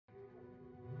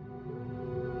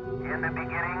In the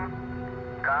beginning,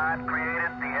 God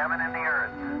created the heaven and the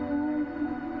earth.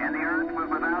 And the earth was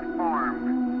without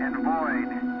form and void,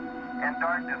 and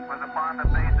darkness was upon the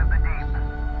face of the deep.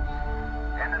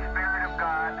 And the Spirit of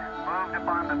God moved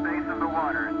upon the face of the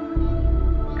waters.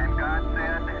 And God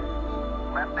said,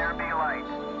 "Let there be light."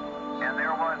 And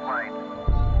there was light.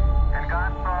 And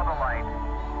God saw the light,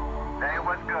 that it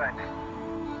was good.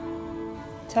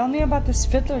 Tell me about this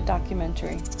Fiddler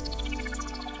documentary.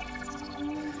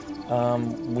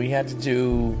 We had to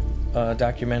do a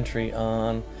documentary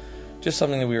on just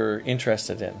something that we were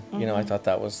interested in. You know, I thought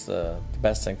that was the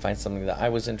best thing, find something that I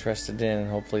was interested in,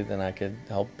 and hopefully then I could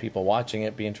help people watching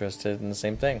it be interested in the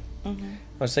same thing. I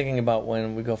was thinking about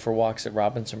when we go for walks at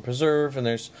Robinson Preserve, and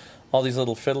there's all these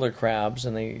little fiddler crabs,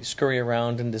 and they scurry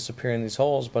around and disappear in these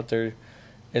holes, but there's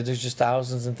just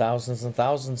thousands and thousands and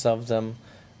thousands of them,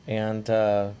 and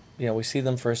you know, we see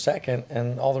them for a second,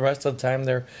 and all the rest of the time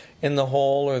they're in the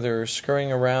hole or they're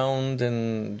scurrying around,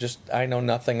 and just I know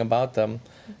nothing about them.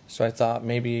 So I thought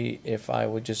maybe if I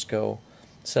would just go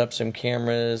set up some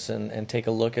cameras and take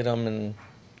a look at them and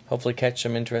hopefully catch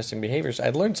some interesting behaviors,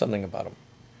 I'd learn something about them.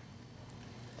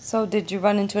 So did you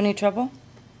run into any trouble?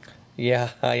 Yeah,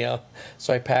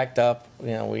 so I packed up.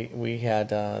 You know, we had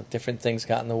different things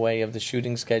got in the way of the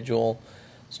shooting schedule.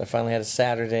 So I finally had a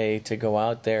Saturday to go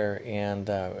out there, and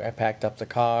I packed up the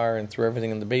car and threw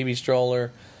everything in the baby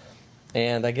stroller.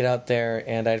 And I get out there,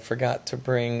 and I forgot to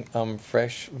bring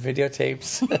fresh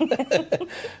videotapes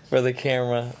for the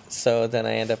camera. So then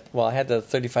I end up, well, I had the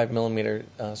 35 millimeter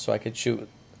so I could shoot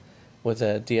with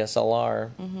a DSLR,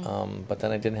 but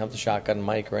then I didn't have the shotgun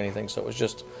mic or anything, so it was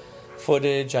just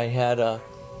footage. I had a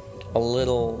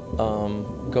little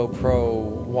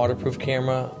GoPro waterproof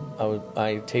camera.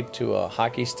 I taped to a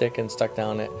hockey stick and stuck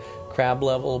down at crab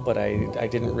level, but I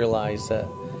didn't realize that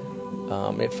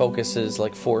it focuses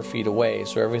like 4 feet away,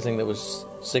 so everything that was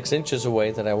 6 inches away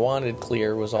that I wanted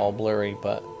clear was all blurry,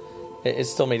 but it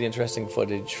still made interesting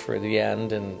footage for the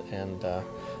end, and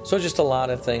so just a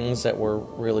lot of things that were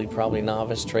really probably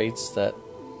novice traits that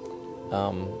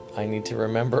I need to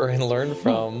remember and learn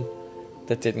from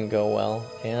that didn't go well.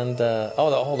 And the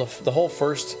whole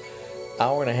first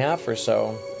hour and a half or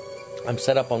so, I'm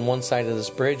set up on one side of this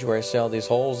bridge where I see all these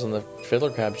holes, and the fiddler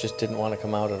crabs just didn't want to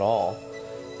come out at all.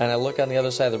 And I look on the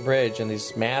other side of the bridge, and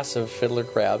these massive fiddler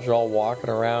crabs are all walking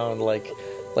around like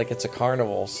it's a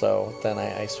carnival. So then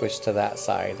I switched to that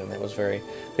side, and they were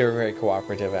very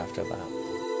cooperative after that.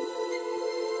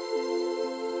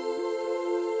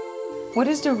 What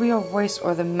is the real voice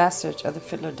or the message of the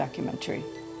Fiddler documentary?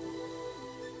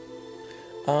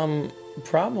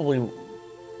 Probably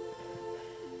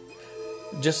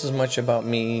just as much about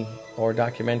me or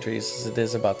documentaries as it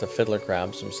is about the fiddler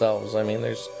crabs themselves. I mean,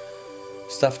 there's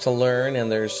stuff to learn, and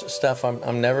there's stuff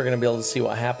I'm never going to be able to see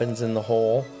what happens in the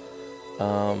hole.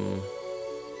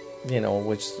 You know,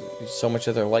 which so much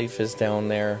of their life is down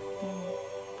there.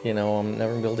 You know, I'm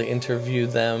never going to be able to interview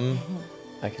them.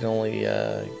 I can only,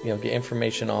 get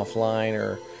information offline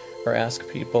or ask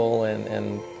people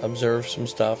and observe some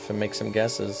stuff and make some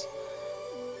guesses.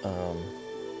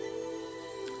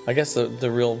 I guess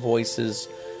the real voice is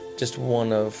just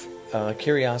one of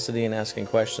curiosity and asking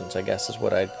questions, I guess, is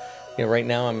what right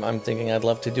now I'm thinking I'd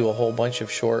love to do a whole bunch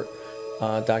of short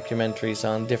documentaries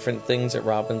on different things at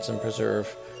Robinson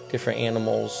Preserve, different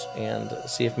animals, and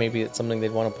see if maybe it's something they'd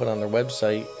want to put on their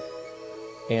website,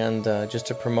 and just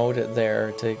to promote it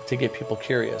there to get people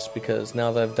curious. Because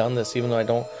now that I've done this, even though I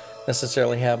don't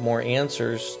necessarily have more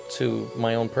answers to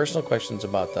my own personal questions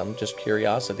about them, just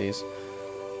curiosities,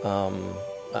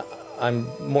 I'm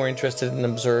more interested in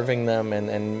observing them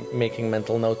and making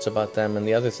mental notes about them and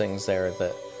the other things there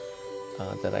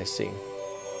that I see.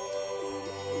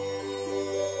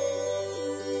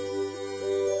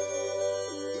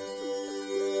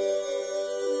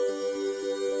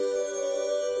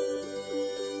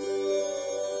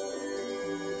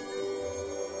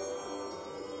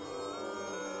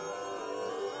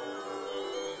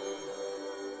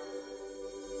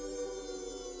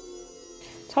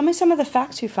 Tell me some of the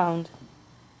facts you found.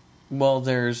 Well,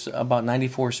 there's about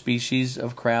 94 species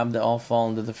of crab that all fall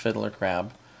into the fiddler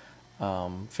crab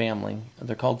family.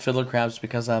 They're called fiddler crabs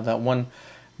because of that one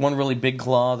really big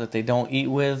claw that they don't eat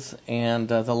with, and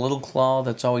the little claw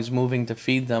that's always moving to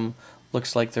feed them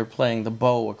looks like they're playing the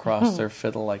bow across their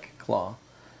fiddle-like claw.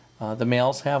 The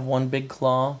males have one big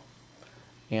claw,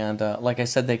 and like I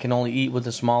said, they can only eat with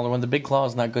the smaller one. The big claw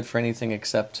is not good for anything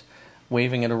except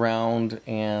waving it around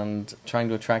and trying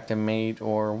to attract a mate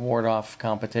or ward off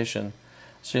competition.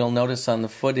 So you'll notice on the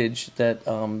footage that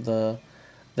the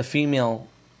female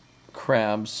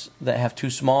crabs that have two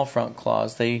small front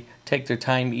claws, they take their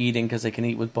time eating because they can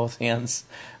eat with both hands.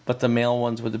 But the male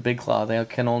ones with the big claw, they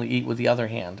can only eat with the other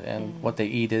hand. And what they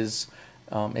eat is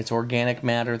it's organic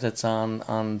matter that's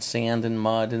on sand and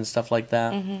mud and stuff like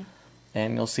that.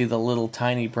 And you'll see the little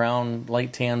tiny brown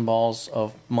light tan balls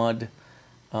of mud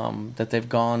that they've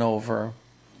gone over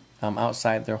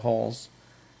outside their holes.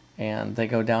 And they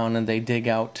go down and they dig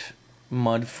out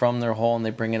mud from their hole and they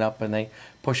bring it up and they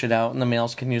push it out. And the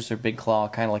males can use their big claw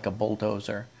kind of like a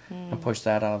bulldozer and push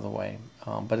that out of the way.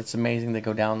 But it's amazing. They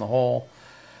go down the hole.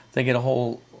 They get a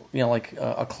whole, like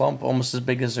a clump almost as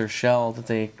big as their shell that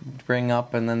they bring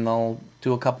up, and then they'll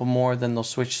do a couple more, then they'll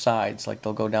switch sides. Like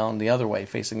they'll go down the other way,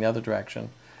 facing the other direction,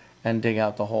 and dig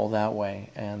out the hole that way.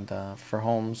 And for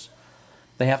homes,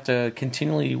 they have to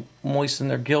continually moisten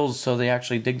their gills, so they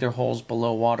actually dig their holes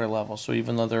below water level. So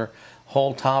even though their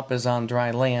whole top is on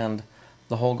dry land,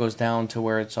 the hole goes down to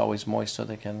where it's always moist so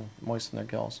they can moisten their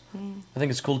gills. I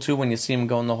think it's cool too when you see them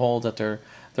go in the hole that their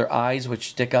eyes, which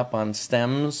stick up on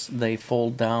stems, they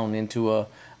fold down into a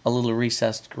little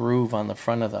recessed groove on the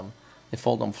front of them. They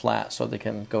fold them flat so they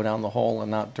can go down the hole and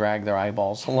not drag their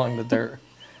eyeballs along the dirt.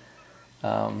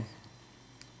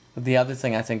 The other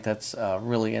thing I think that's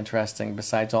really interesting,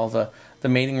 besides all the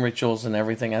mating rituals and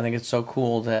everything, I think it's so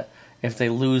cool that if they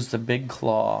lose the big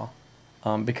claw,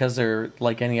 because they're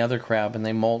like any other crab and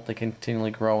they molt, they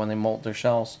continually grow and they molt their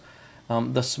shells,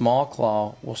 the small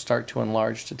claw will start to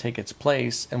enlarge to take its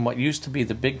place, and what used to be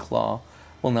the big claw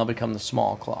will now become the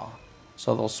small claw.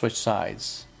 So they'll switch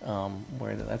sides,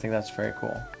 where I think that's very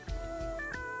cool.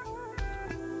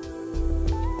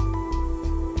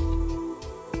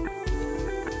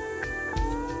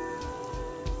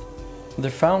 They're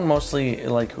found mostly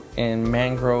like in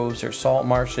mangroves or salt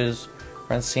marshes,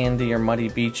 or on sandy or muddy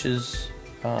beaches,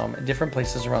 different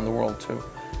places around the world too.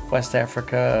 West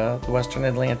Africa, the Western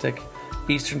Atlantic,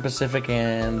 Eastern Pacific,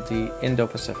 and the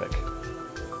Indo-Pacific.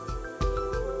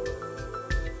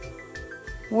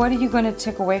 What are you going to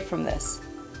take away from this?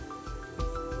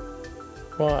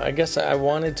 Well, I guess I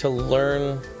wanted to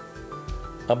learn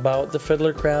about the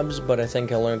fiddler crabs, but I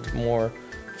think I learned more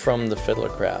from the fiddler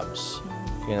crabs.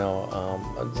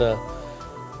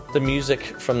 The music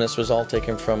from this was all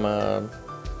taken from a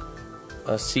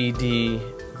CD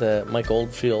that Mike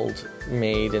Oldfield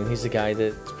made, and he's the guy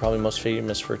that's probably most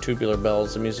famous for Tubular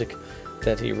Bells, the music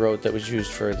that he wrote that was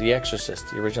used for The Exorcist,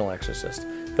 the original Exorcist.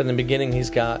 But in the beginning, he's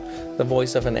got the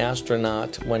voice of an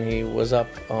astronaut when he was up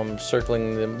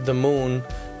circling the moon,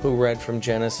 who read from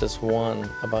Genesis 1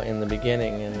 about in the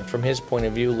beginning. And from his point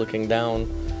of view, looking down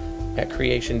at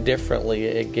creation differently,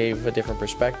 it gave a different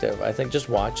perspective. I think just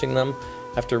watching them,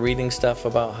 after reading stuff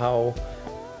about how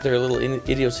their little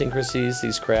idiosyncrasies,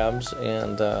 these crabs,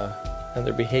 and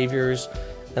their behaviors,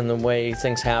 and the way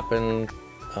things happen,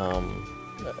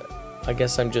 I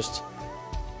guess I'm just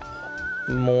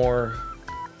more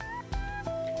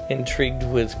intrigued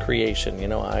with creation.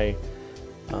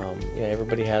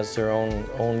 Everybody has their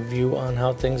own view on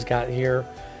how things got here,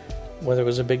 whether it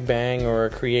was a big bang or a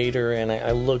creator, and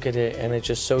I look at it and it's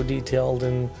just so detailed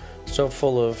and so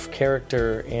full of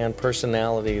character and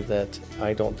personality that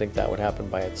I don't think that would happen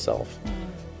by itself.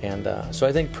 And so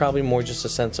I think probably more just a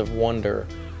sense of wonder.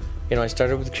 I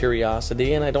started with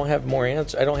curiosity, and I don't have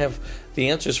I don't have the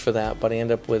answers for that, but I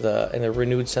end up with a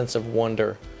renewed sense of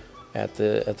wonder at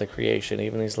the creation.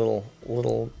 Even these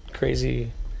little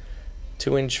crazy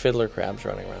 2-inch fiddler crabs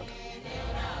running around.